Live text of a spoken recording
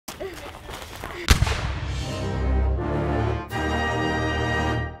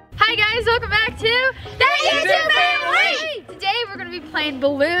guys, welcome back to the YouTube family! Today we're going to be playing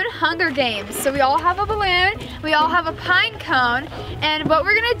Balloon Hunger Games. So we all have a balloon, we all have a pine cone, and what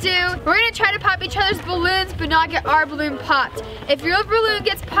we're going to do, we're going to try to pop each other's balloons but not get our balloon popped. If your balloon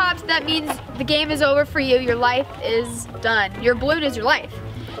gets popped, that means the game is over for you, your life is done. Your balloon is your life.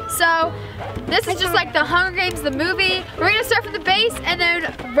 So this is just like the Hunger Games, the movie. We're gonna start from the base and then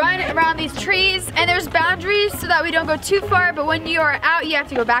run around these trees, and there's boundaries so that we don't go too far, but when you are out, you have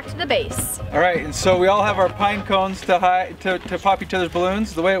to go back to the base. All right, and so we all have our pine cones to pop each other's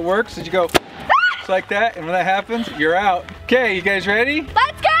balloons. The way it works is you go just like that, and when that happens, you're out. Okay, you guys ready?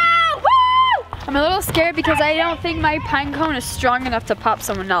 Let's go! Woo! I'm a little scared because I don't think my pine cone is strong enough to pop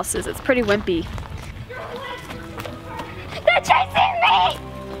someone else's. It's pretty wimpy. They're chasing me!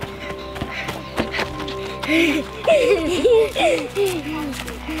 We're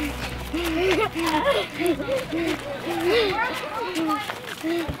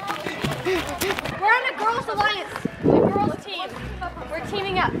on a girls' alliance, a girls' team. We're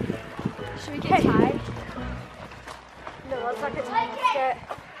teaming up. Should we get tied? No, let's not get tied.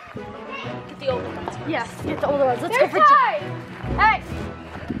 Let's get the older ones. Yes, get the older ones. Let's go for Jacob. Hey!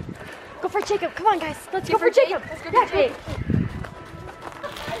 Go for Jacob. Come on, guys. Let's go for Jacob. Let's go for Jacob.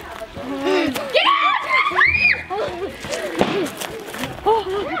 Get out! Help!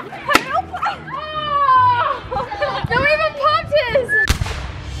 No one even popped his!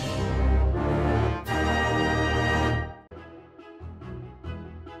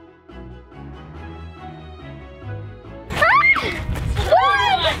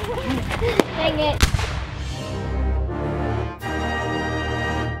 Dang it.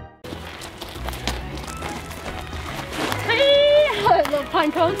 Little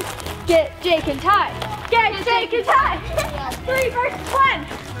pine cones. Get Jake and Ty. Get Jake and Ty. 3 versus 1.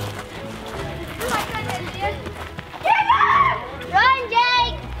 Oh my goodness, dude. Get him! Run,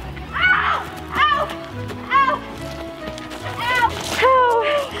 Jake! Ow! Ow! Ow! Ow! Ow!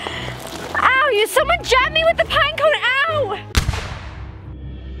 Ow! Someone jabbed me with the pine cone! Ow!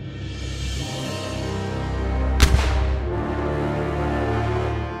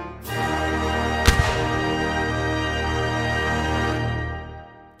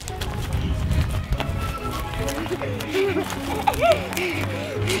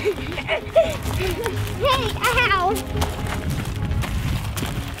 Hey, ow!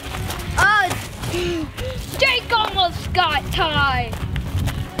 Oh, Jake almost got Ty.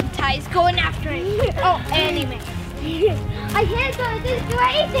 Ty's going after him. Oh, anyway. I can't go this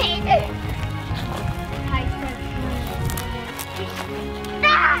crazy. Ty's going.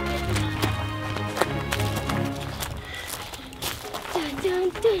 Dun, dun,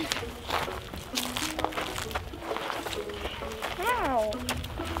 dun. Ow.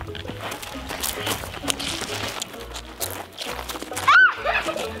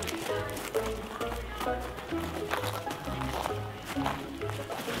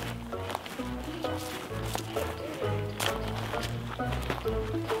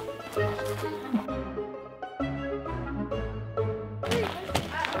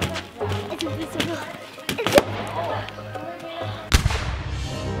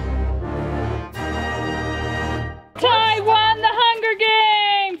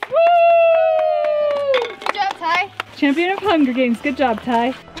 Champion of Hunger Games. Good job,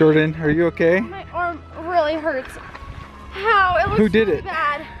 Ty. Jordan, are you okay? My arm really hurts. How? It looks Who did really it?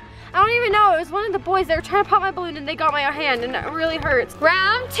 bad. I don't even know. It was one of the boys. They were trying to pop my balloon and they got my hand and it really hurts.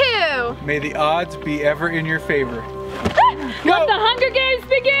 Round 2. May the odds be ever in your favor. Let the Hunger Games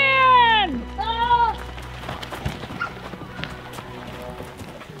begin! Oh.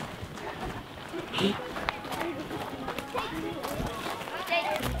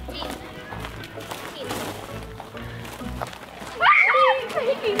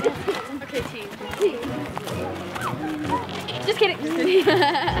 Okay, team. Just kidding. Just kidding.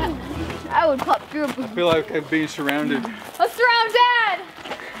 I would pop through a balloon. I feel like I'm being surrounded. Let's surround Dad!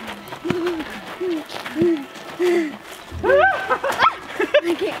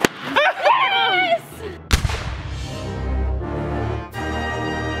 I can't. Yes!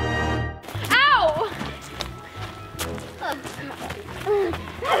 Ow! I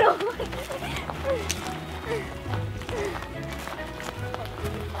don't like it.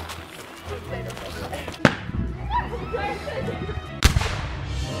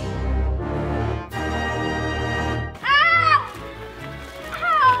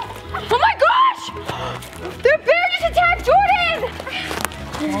 Oh my gosh! The bear just attacked Jordan!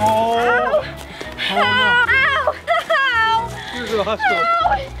 Oh! Ow! Ow! Ow! Here's the hospital. Ow!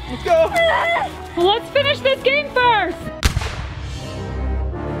 Let's go! Well, let's finish this game first!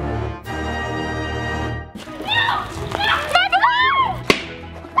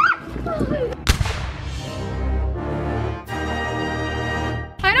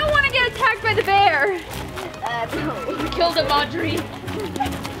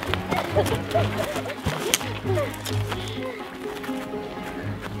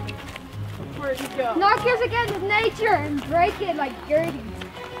 Where'd he go? Knock yours against nature and break it like Gertie.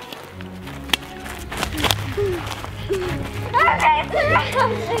 Okay,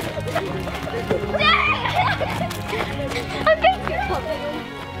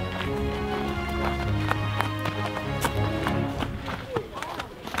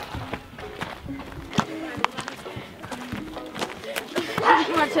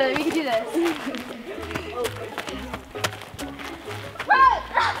 Come on, Chili, we can do this.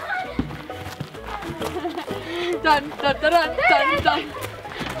 Dun, dun, dun, dun, dun, dun.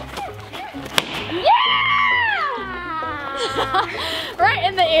 Right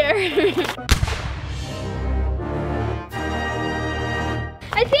in the air.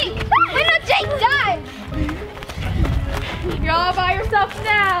 I think. Wait, no, Jake died. You're all by yourself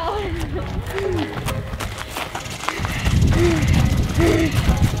now.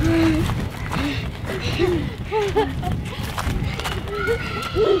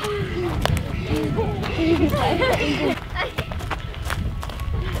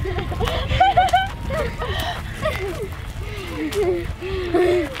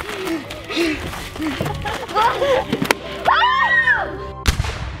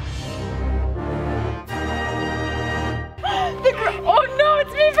 Oh no,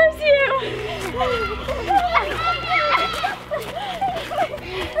 it's me versus you!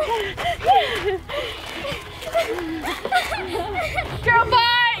 Girl,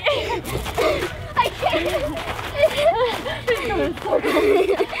 bye! I can't.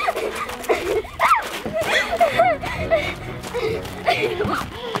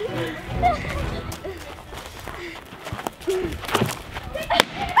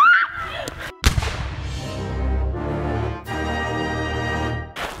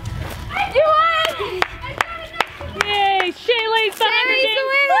 Yay! Shaylee's the Hunger Games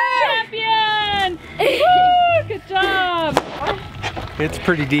champion! Woo! Good job! It's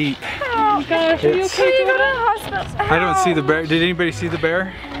pretty deep. Oh gosh, are you It's- okay? I don't see the bear. Did anybody see the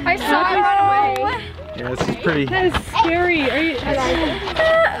bear? I saw it right away. Yeah, this is pretty. That is scary. Are you?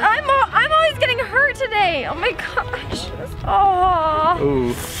 I'm always getting hurt today. Oh my gosh. Oh.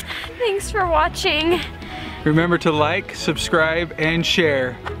 Ooh. Thanks for watching. Remember to like, subscribe, and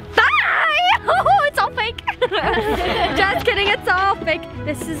share. Bye! Oh, it's all fake. Just kidding, it's all fake.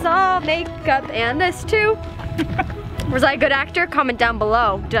 This is all makeup and this too. Was I a good actor? Comment down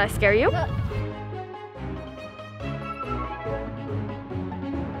below. Did I scare you?